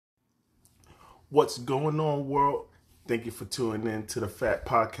What's going on, world? Thank you for tuning in to the Fat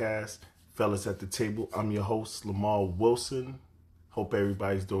Podcast. Fellas at the table, I'm your host, Lemar Wilson. Hope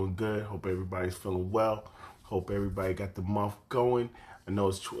everybody's doing good. Hope everybody's feeling well. Hope everybody got the month going. I know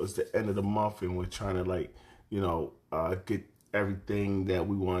it's towards the end of the month and we're trying to get everything that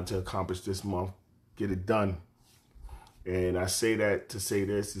we wanted to accomplish this month, get it done. And I say that to say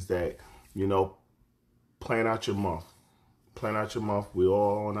this is that, plan out your month. Plan out your month. We're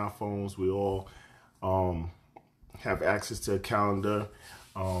all on our phones. We all have access to a calendar.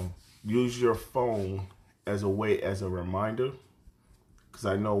 Use your phone as a reminder. Because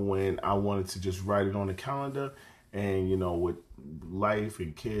I know when I wanted to just write it on the calendar and, with life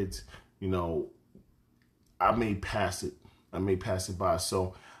and kids, I may pass it. I may pass it by.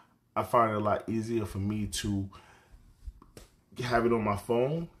 So I find it a lot easier for me to have it on my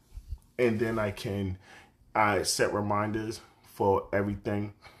phone, and then I set reminders for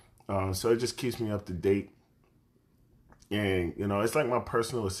everything. So it just keeps me up to date. And, it's like my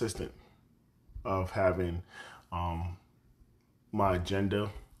personal assistant of having my agenda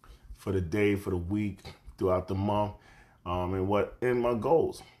for the day, for the week, throughout the month, and my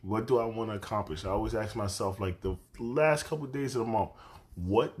goals. What do I want to accomplish? I always ask myself, like, the last couple of days of the month,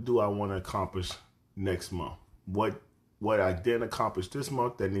 what do I want to accomplish next month? What I didn't accomplish this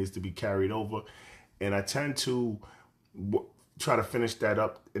month that needs to be carried over. And I tend to try to finish that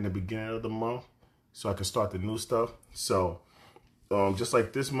up in the beginning of the month so I can start the new stuff. So just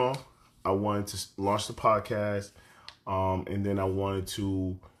like this month, I wanted to launch the podcast, and then I wanted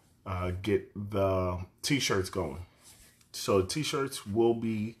to get the t-shirts going. So t-shirts will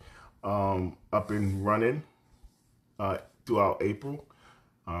be up and running throughout April.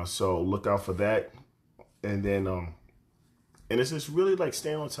 So look out for that. And then and it's just really like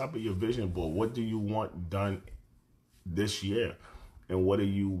staying on top of your vision board. What do you want done this year? And what are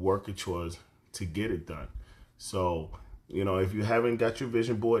you working towards to get it done? So, if you haven't got your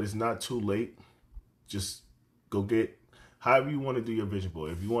vision board, it's not too late. Just go get however you want to do your vision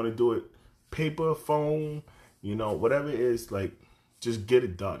board. If you want to do it paper, phone, whatever it is, like, just get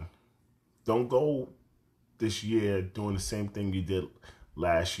it done. Don't go this year doing the same thing you did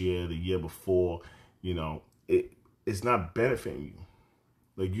last year, the year before. It's not benefiting you.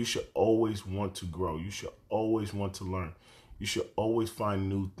 Like, you should always want to grow. You should always want to learn. You should always find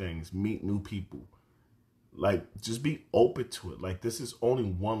new things, meet new people. Like, just be open to it. Like, this is only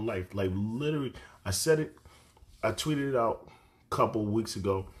one life. Like, literally, I said it, I tweeted it out a couple weeks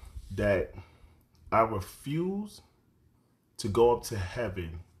ago that I refuse to go up to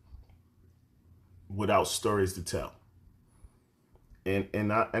heaven without stories to tell.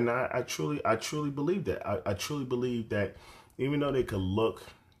 And I truly believe that. I truly believe that even though they could look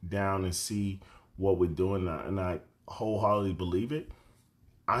down and see what we're doing, and I wholeheartedly believe it,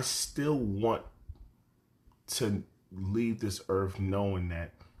 I still want to leave this earth knowing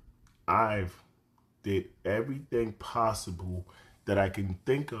that I've did everything possible that I can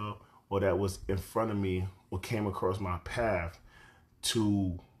think of or that was in front of me or came across my path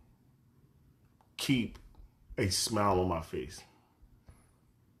to keep a smile on my face.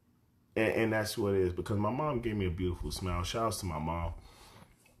 And that's what it is, because my mom gave me a beautiful smile. Shout out to my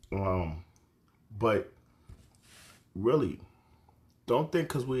mom. But really, don't think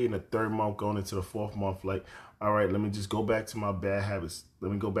because we're in the third month going into the fourth month, like, all right, let me just go back to my bad habits.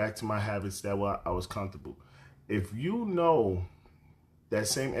 Let me go back to my habits that I was comfortable. If you know that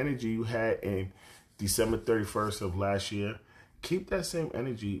same energy you had in December 31st of last year, keep that same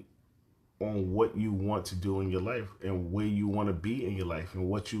energy on what you want to do in your life and where you want to be in your life and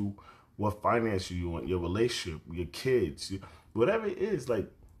what finance you want, your relationship, your kids, whatever it is.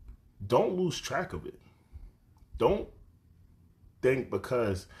 Like, don't lose track of it. Don't think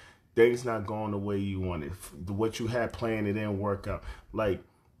because things not going the way you want it, what you had planned, it didn't work out. Like,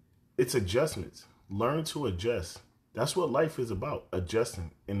 it's adjustments. Learn to adjust. That's what life is about.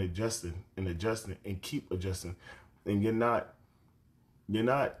 Adjusting and adjusting and adjusting and keep adjusting. And you're not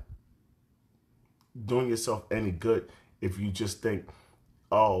doing yourself any good if you just think,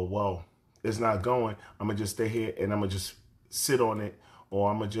 oh, well, it's not going, I'm going to just stay here and I'm going to just sit on it,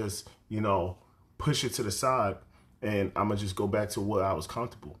 or I'm going to just, push it to the side and I'm going to just go back to where I was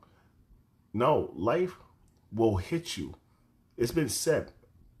comfortable. No, life will hit you. It's been said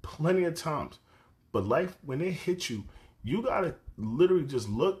plenty of times. But life, when it hits you, you got to literally just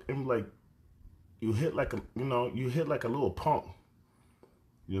look and like, you hit like a little pump,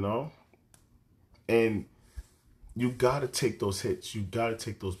 and you got to take those hits. You got to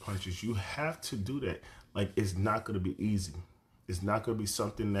take those punches. You have to do that. Like, it's not going to be easy. It's not going to be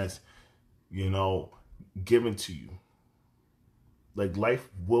something that's, given to you. Like, life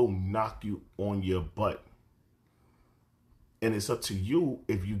will knock you on your butt. And it's up to you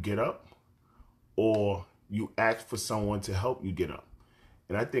if you get up or you ask for someone to help you get up.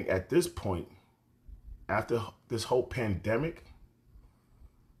 And I think at this point, after this whole pandemic,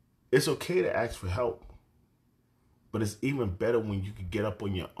 it's okay to ask for help. But it's even better when you can get up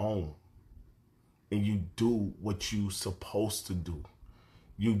on your own and you do what you're supposed to do.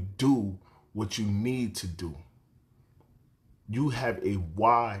 You do what you need to do. You have a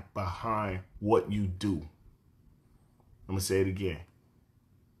why behind what you do. I'm going to say it again.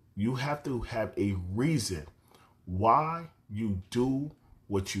 You have to have a reason why you do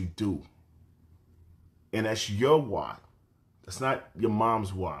what you do. And that's your why. That's not your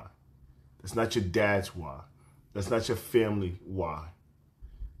mom's why. That's not your dad's why. That's not your family why.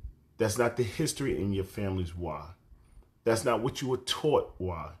 That's not the history in your family's why. That's not what you were taught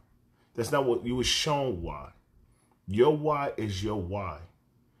why. That's not what you were shown why. Your why is your why.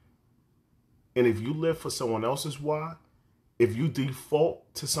 And if you live for someone else's why, if you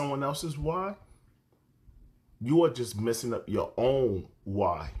default to someone else's why, you are just messing up your own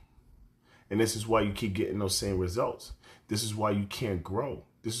why. And this is why you keep getting those same results. This is why you can't grow.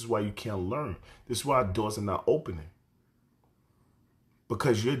 This is why you can't learn. This is why doors are not opening.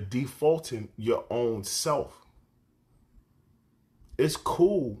 Because you're defaulting your own self. It's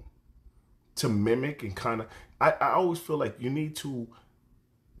cool to mimic and kind of, I always feel like you need to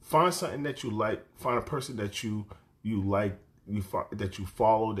find something that you like, find a person that you like, that you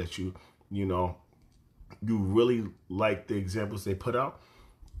follow, that you really like the examples they put out.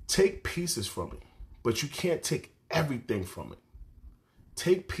 Take pieces from it, but you can't take everything from it.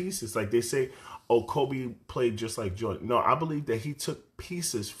 Take pieces. Like they say, oh, Kobe played just like Jordan. No, I believe that he took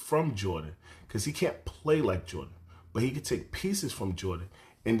pieces from Jordan because he can't play like Jordan, but he could take pieces from Jordan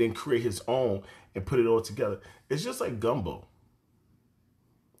and then create his own and put it all together. It's just like gumbo.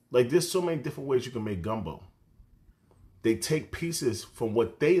 Like, there's so many different ways you can make gumbo. They take pieces from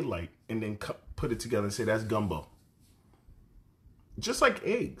what they like and then put it together and say that's gumbo. Just like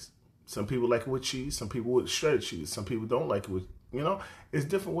eggs. Some people like it with cheese. Some people with shredded cheese. Some people don't like it with, it's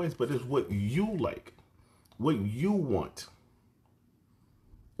different ways, but it's what you like, what you want.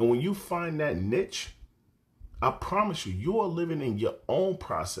 And when you find that niche, I promise you, you are living in your own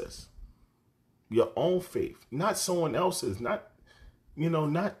process, your own faith, not someone else's, not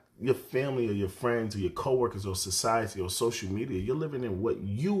your family or your friends or your coworkers or society or social media. You're living in what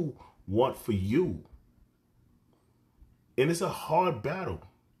you want for you. And it's a hard battle.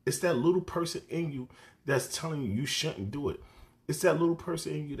 It's that little person in you that's telling you shouldn't do it. It's that little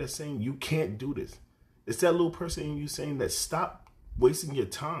person in you that's saying you can't do this. It's that little person in you saying that stop wasting your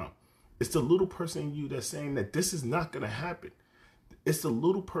time. It's the little person in you that's saying that this is not going to happen. It's the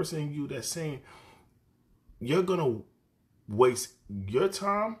little person in you that's saying you're going to waste your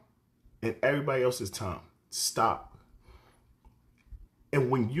time and everybody else's time. Stop. And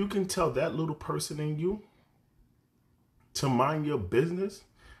when you can tell that little person in you to mind your business,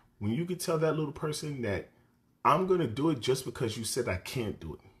 when you can tell that little person that I'm going to do it just because you said I can't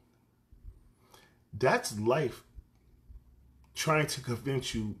do it, that's life trying to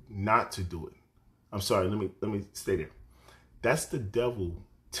convince you not to do it. I'm sorry, let me stay there. That's the devil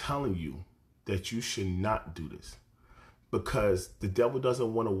telling you that you should not do this, because the devil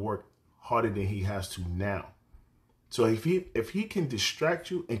doesn't want to work harder than he has to now. So if he can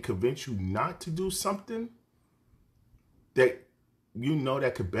distract you and convince you not to do something that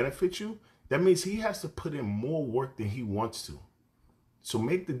that could benefit you, that means he has to put in more work than he wants to. So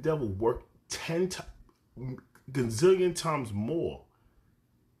make the devil work 10 gazillion times more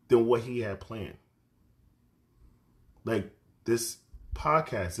than what he had planned. Like this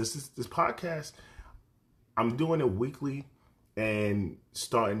podcast, this podcast, I'm doing it weekly, and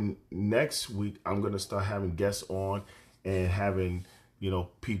starting next week, I'm going to start having guests on and having,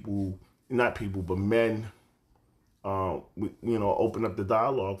 people, not people, but men, open up the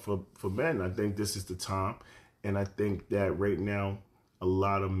dialogue for men. I think this is the time. And I think that right now, a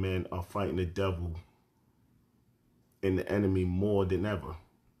lot of men are fighting the devil and the enemy more than ever,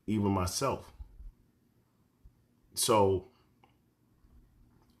 even myself. So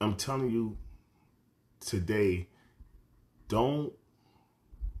I'm telling you today, don't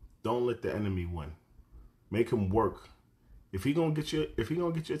let the enemy win. Make him work. If he gonna get your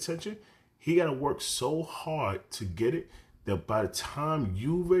attention, he gotta work so hard to get it that by the time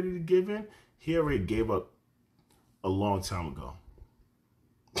you ready to give in, he already gave up a long time ago.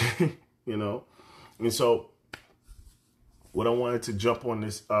 And so what I wanted to jump on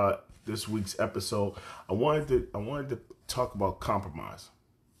this week's episode, I wanted to talk about compromise.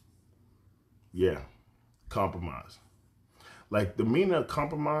 Yeah, compromise. Like the meaning of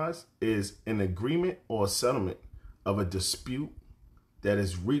compromise is an agreement or a settlement of a dispute that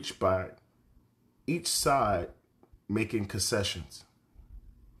is reached by each side making concessions.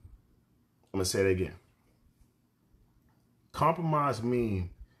 I'm going to say that again. Compromise means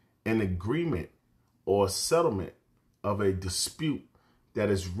an agreement or settlement of a dispute that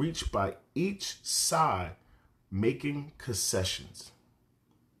is reached by each side making concessions.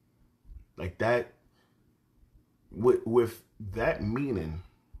 Like that, with that meaning,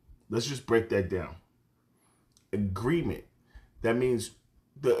 let's just break that down. Agreement, that means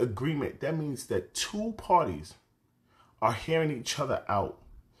that two parties are hearing each other out.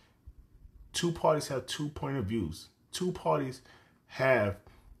 Two parties have 2 points of views. Two parties have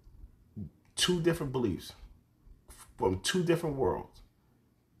 2 different beliefs from 2 different worlds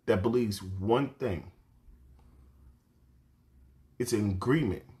that believes one thing. It's an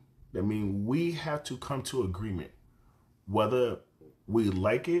agreement. That means we have to come to agreement, whether we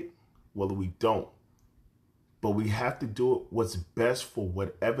like it, whether we don't. But we have to do it what's best for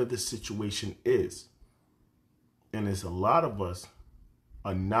whatever the situation is. And there's a lot of us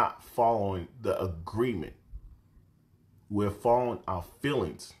are not following the agreement. We're following our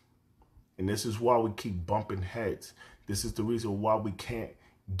feelings. And this is why we keep bumping heads. This is the reason why we can't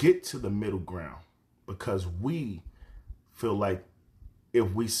get to the middle ground. Because we feel like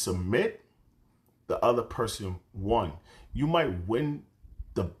if we submit, the other person won. You might win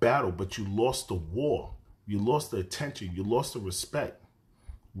the battle, but you lost the war. You lost the attention. You lost the respect.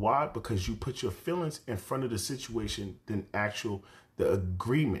 Why? Because you put your feelings in front of the situation than the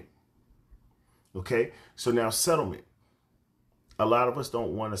agreement. Okay? So now settlement. A lot of us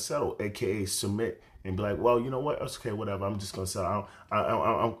don't want to settle, aka submit and be like, well, you know what? It's okay, whatever. I'm just going to settle.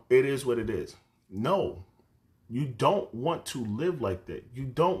 It is what it is. No, you don't want to live like that. You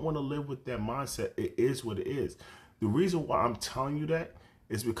don't want to live with that mindset. It is what it is. The reason why I'm telling you that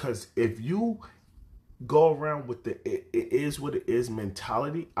is because if you go around with the it is what it is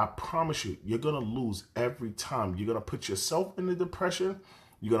mentality, I promise you, you're going to lose every time. You're going to put yourself in the depression.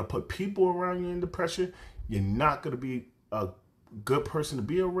 You're going to put people around you in depression. You're not going to be a good person to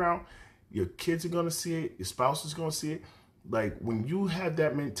be around. Your kids are going to see it. Your spouse is going to see it. Like when you have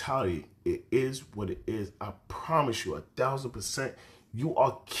that mentality, it is what it is. I promise you 1,000%, you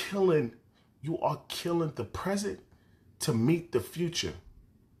are killing the present to meet the future.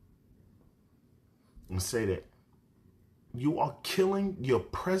 And say that you are killing your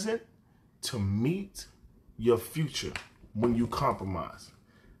present to meet your future when you compromise.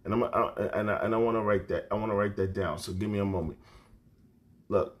 And I want to write that. I want to write that down. So give me a moment.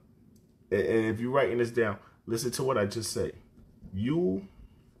 Look, and if you're writing this down, listen to what I just said. You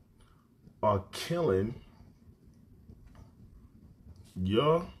are killing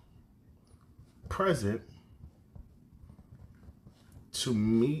your present to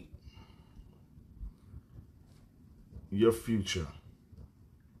meet your future.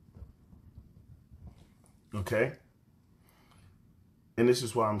 Okay? And this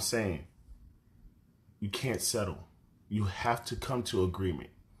is why I'm saying you can't settle. You have to come to agreement.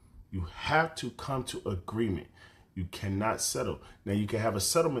 You have to come to agreement. You cannot settle. Now you can have a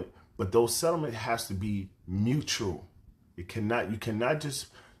settlement, but those settlement has to be mutual. You cannot just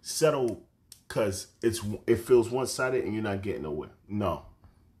settle because it feels one-sided and you're not getting nowhere. No.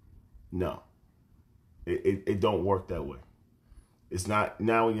 It don't work that way. It's not.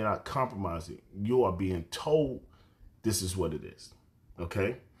 Now you're not compromising. You are being told this is what it is.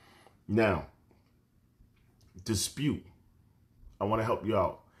 Okay? Now, dispute. I want to help you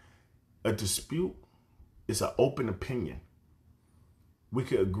out. A dispute is an open opinion. We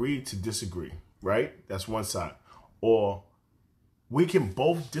could agree to disagree, right? That's one side. Or we can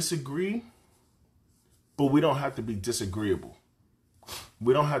both disagree, but we don't have to be disagreeable.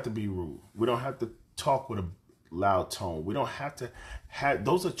 We don't have to be rude. We don't have to talk with a loud tone. We don't have to have,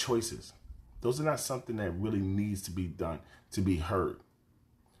 those are choices. Those are not something that really needs to be done to be heard.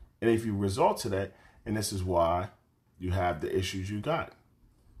 And if you resort to that, and this is why you have the issues you got.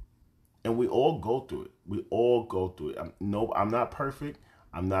 And we all go through it. We all go through it. I'm not perfect.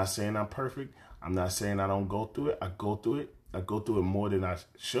 I'm not saying I'm perfect. I'm not saying I don't go through it. I go through it. I go through it more than I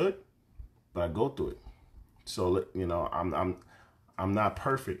should, but I go through it. So, you know, I'm not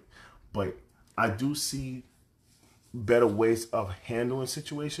perfect, but I do see better ways of handling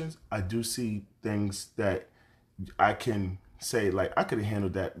situations. I do see things that I can say, like, I could have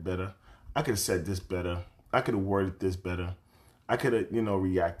handled that better. I could have said this better. I could have worded this better. I could have,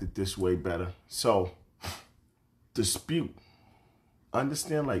 reacted this way better. So, dispute.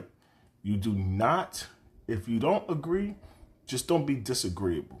 Understand, like, you do not, if you don't agree, just don't be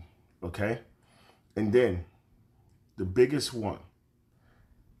disagreeable, okay? And then, the biggest one,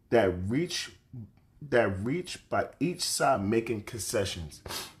 that reach by each side making concessions.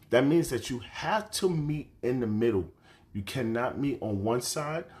 That means that you have to meet in the middle. You cannot meet on one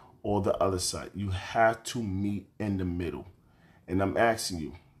side or the other side. You have to meet in the middle. And I'm asking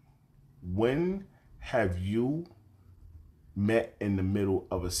you, when have you met in the middle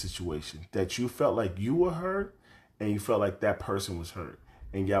of a situation that you felt like you were heard and you felt like that person was heard?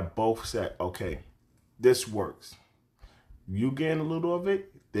 And y'all both said, okay, this works. You gain a little of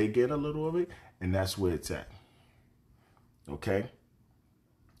it, they get a little of it, and that's where it's at. Okay?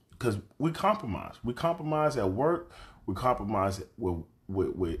 Because we compromise. We compromise at work. We compromise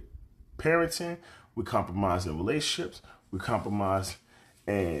with parenting. We compromise in relationships. We compromise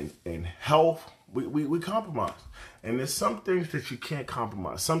in health. We compromise. And there's some things that you can't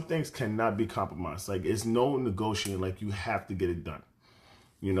compromise. Some things cannot be compromised. Like, it's no negotiating. Like, you have to get it done.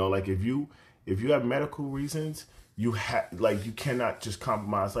 You know, like if you have medical reasons, you cannot just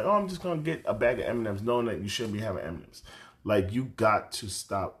compromise. Like, oh, I'm just gonna get a bag of M&Ms, knowing that you shouldn't be having M&Ms. Like, you got to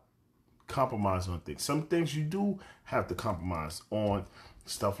stop compromising on things. Some things you do have to compromise on,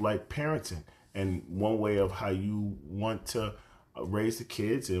 stuff like parenting, and one way of how you want to raise the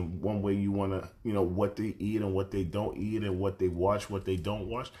kids, and one way you want to, you know, what they eat and what they don't eat, and what they watch, what they don't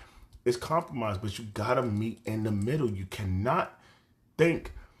watch. It's compromise, but you gotta meet in the middle. You cannot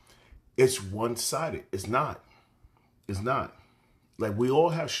think it's one-sided. It's not. It's not. Like, we all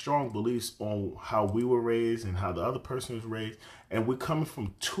have strong beliefs on how we were raised and how the other person was raised, and we're coming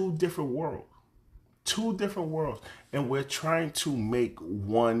from two different worlds, and we're trying to make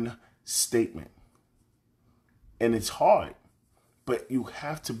one statement. And it's hard, but you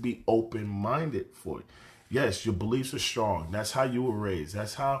have to be open-minded for it. Yes, your beliefs are strong. That's how you were raised.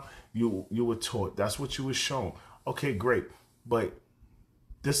 That's how you were taught. That's what you were shown. Okay, great. But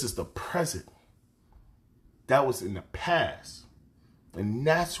this is the present. That was in the past. And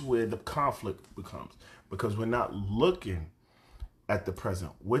that's where the conflict becomes. Because we're not looking at the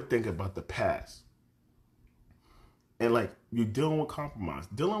present. We're thinking about the past. And like, you're dealing with compromise.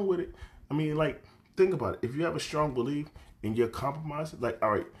 Dealing with it, I mean, like, think about it. If you have a strong belief and you're compromising, like,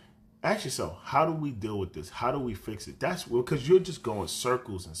 all right, ask yourself, how do we deal with this? How do we fix it? That's because you're just going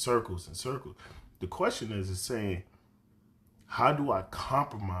circles and circles and circles. The question is saying, how do I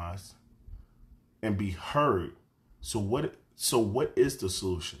compromise and be heard? So what is the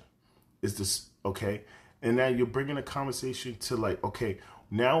solution? Is this okay? And now you're bringing a conversation to like, okay,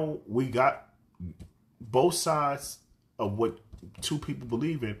 now we got both sides of what two people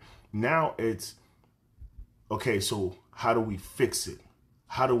believe in. Now it's okay, so how do we fix it?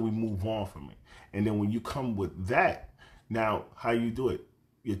 How do we move on from it? And then when you come with that, now how you do it?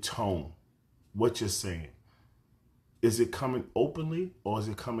 Your tone, what you're saying. Is it coming openly, or is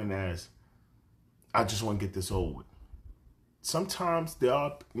it coming as, I just want to get this over with? Sometimes there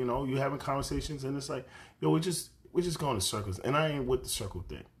are, you know, you're having conversations and it's like, yo, we're just going in circles. And I ain't with the circle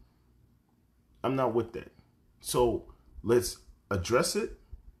thing. I'm not with that. So let's address it.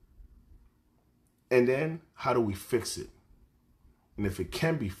 And then how do we fix it? And if it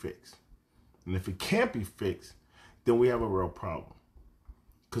can be fixed, and if it can't be fixed, then we have a real problem.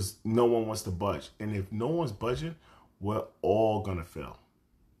 Because no one wants to budge. And if no one's budging, we're all going to fail.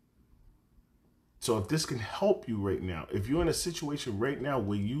 So if this can help you right now, if you're in a situation right now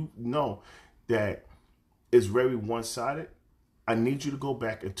where you know that it's very one-sided, I need you to go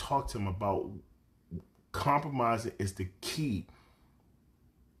back and talk to them about compromising is the key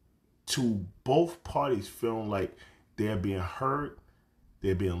to both parties feeling like they're being heard,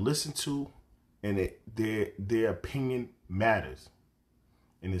 they're being listened to, and their opinion matters.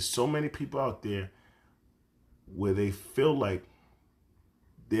 And there's so many people out there where they feel like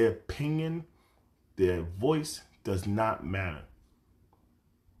their opinion, their voice does not matter.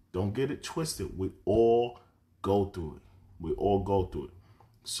 Don't get it twisted. We all go through it. We all go through it.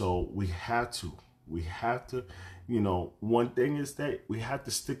 So we have to, you know, one thing is that we have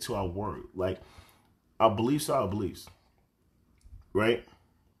to stick to our word. Like, our beliefs are our beliefs, right?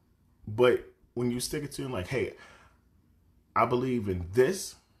 But when you stick it to them, like, hey, I believe in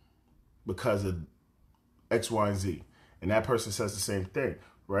this because of X, Y, and Z. And that person says the same thing,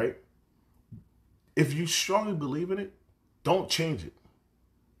 right? If you strongly believe in it, don't change it.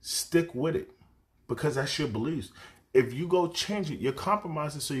 Stick with it because that's your beliefs. If you go change it, you're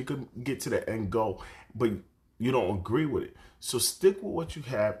compromising so you can get to the end goal, but you don't agree with it. So stick with what you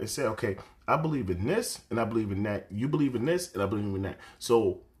have and say, okay, I believe in this and I believe in that. You believe in this and I believe in that.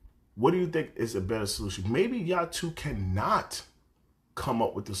 So what do you think is a better solution? Maybe y'all two cannot come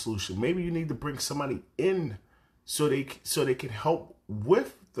up with the solution. Maybe you need to bring somebody in so they can help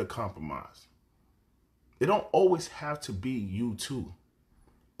with the compromise. It don't always have to be you too,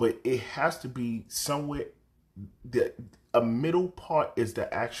 but it has to be somewhere. A middle part is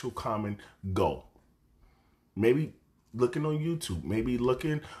the actual common goal. Maybe looking on YouTube, maybe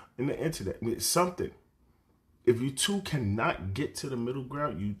looking in the internet, something. If you two cannot get to the middle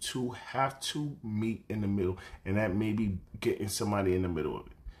ground, you two have to meet in the middle, and that may be getting somebody in the middle of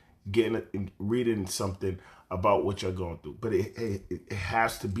it, reading something about what you're going through. But it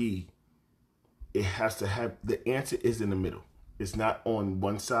has to be. It has to have, the answer is in the middle. It's not on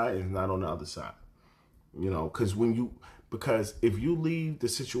one side and it's not on the other side. Because if you leave the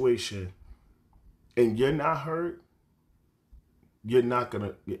situation and you're not hurt, you're not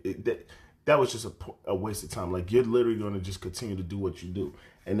gonna. That was just a waste of time. Like, you're literally gonna just continue to do what you do,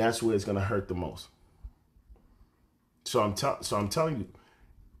 and that's where it's gonna hurt the most. So I'm telling you,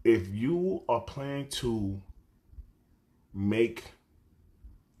 if you are planning to make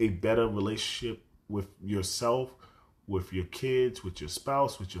a better relationship with yourself, with your kids, with your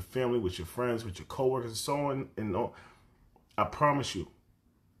spouse, with your family, with your friends, with your coworkers, and so on and on, I promise you,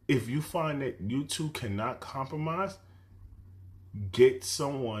 if you find that you two cannot compromise, get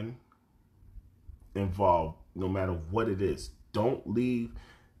someone involved, no matter what it is. Don't leave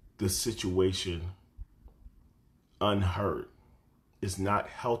the situation unheard. It's not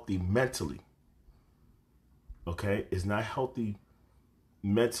healthy mentally. Okay? It's not healthy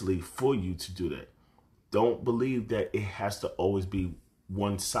mentally for you to do that. Don't believe that it has to always be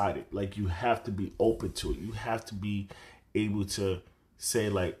one-sided. Like, you have to be open to it. You have to be able to say,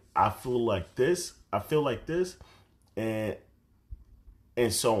 like, I feel like this, and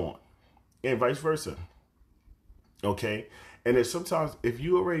so on, and vice versa. Okay? And then sometimes, if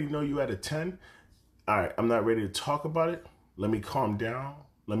you already know you at a 10, all right, I'm not ready to talk about it. Let me calm down.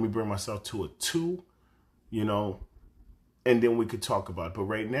 Let me bring myself to a 2, and then we could talk about it. But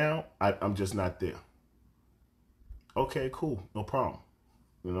right now, I'm just not there. Okay, cool. No problem.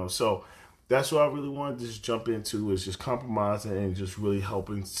 So that's what I really wanted to just jump into, is just compromising and just really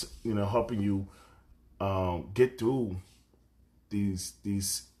helping you get through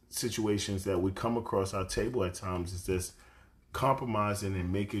these situations that we come across our table at times. Is just compromising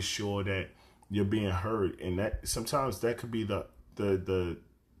and making sure that you're being heard. And that sometimes that could be the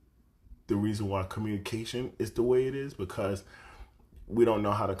reason why communication is the way it is, because we don't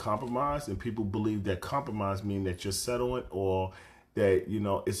know how to compromise, and people believe that compromise means that you're settling, or that,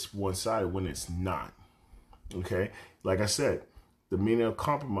 it's one-sided, when it's not. Okay? Like I said, the meaning of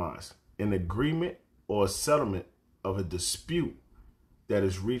compromise: an agreement or a settlement of a dispute that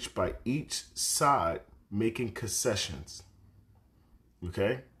is reached by each side making concessions.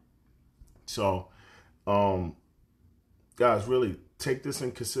 Okay? So, guys, really take this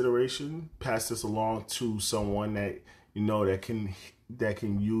in consideration. Pass this along to someone that that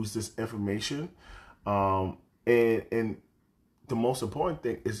can use this information. And the most important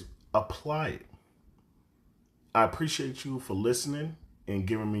thing is apply it. I appreciate you for listening and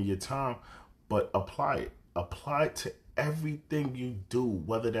giving me your time, but apply it. Apply it to everything you do,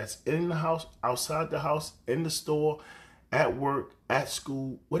 whether that's in the house, outside the house, in the store, at work, at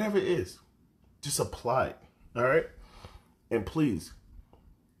school, whatever it is. Just apply it. All right? And please,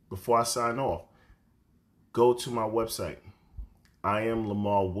 before I sign off, go to my website,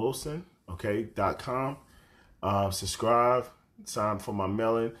 IamLamarWilson.com. Subscribe, sign up for my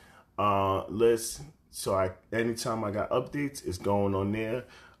mailing list. So anytime I got updates, it's going on there.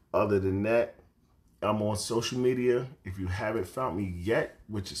 Other than that, I'm on social media. If you haven't found me yet,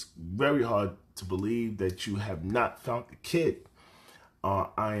 which is very hard to believe that you have not found the kid,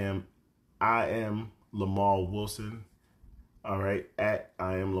 I am Lemar Wilson. All right, at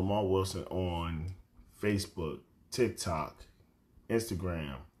I am Lemar Wilson on Facebook, TikTok,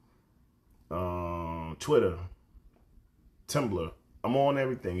 Instagram, Twitter, Tumblr. I'm on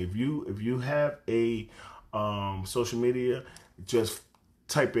everything. If you have a social media, just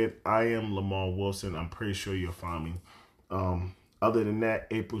type in I am Lemar Wilson. I'm pretty sure you'll find me. Other than that,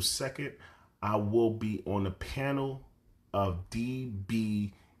 April 2nd, I will be on a panel of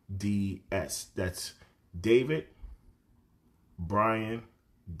DBDS. That's David, Brian,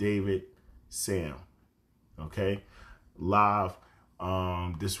 David, Sam. Okay? Live.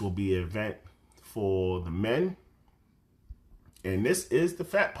 This will be an event for the men. And this is the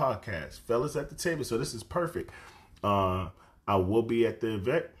Fat Podcast, Fellas at the Table. So this is perfect. I will be at the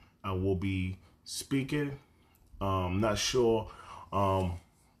event. I will be speaking. Not sure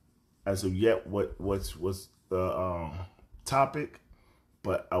as of yet what's the topic,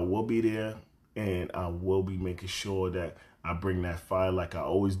 but I will be there, and I will be making sure that I bring that fire like I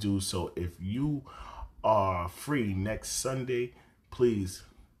always do. So if you are free next Sunday, please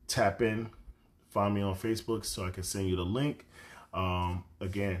tap in, find me on Facebook so I can send you the link.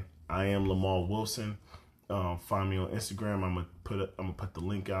 Again, I am Lemar Wilson. Find me on Instagram. I'm gonna put the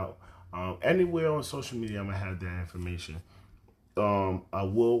link out. Anywhere on social media, I'm gonna have that information. I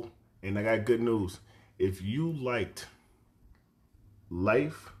will, and I got good news. If you liked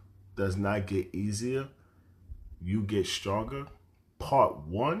Life Does Not Get Easier, You Get Stronger, Part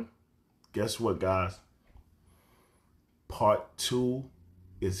 1, guess what, guys? Part 2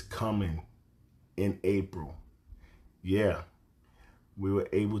 is coming in April. Yeah, we were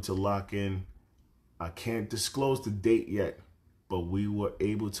able to lock in. I can't disclose the date yet, but we were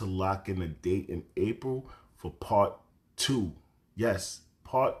able to lock in a date in April for Part 2. Yes,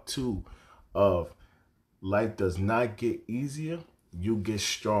 Part 2 of Life Does Not Get Easier, You Get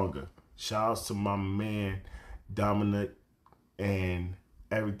Stronger. Shout out to my man, Dominic, and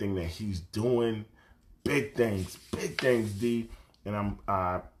everything that he's doing. Big things, D. And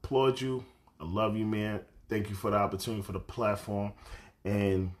I applaud you. I love you, man. Thank you for the opportunity, for the platform.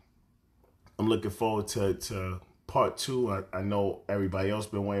 And I'm looking forward to Part 2. I know everybody else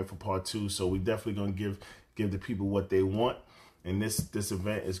been waiting for Part 2, so we definitely gonna give the people what they want. And this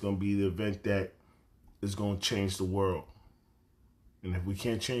event is gonna be the event that is gonna change the world. And if we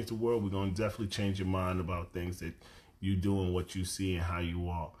can't change the world, we're gonna definitely change your mind about things that you do and what you see and how you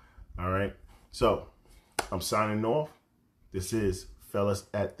are. All right. So I'm signing off. This is Fellas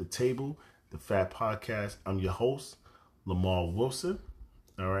at the Table, the Fat Podcast. I'm your host, Lemar Wilson.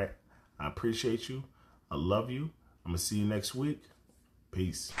 All right. I appreciate you. I love you. I'm going to see you next week.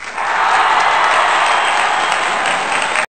 Peace.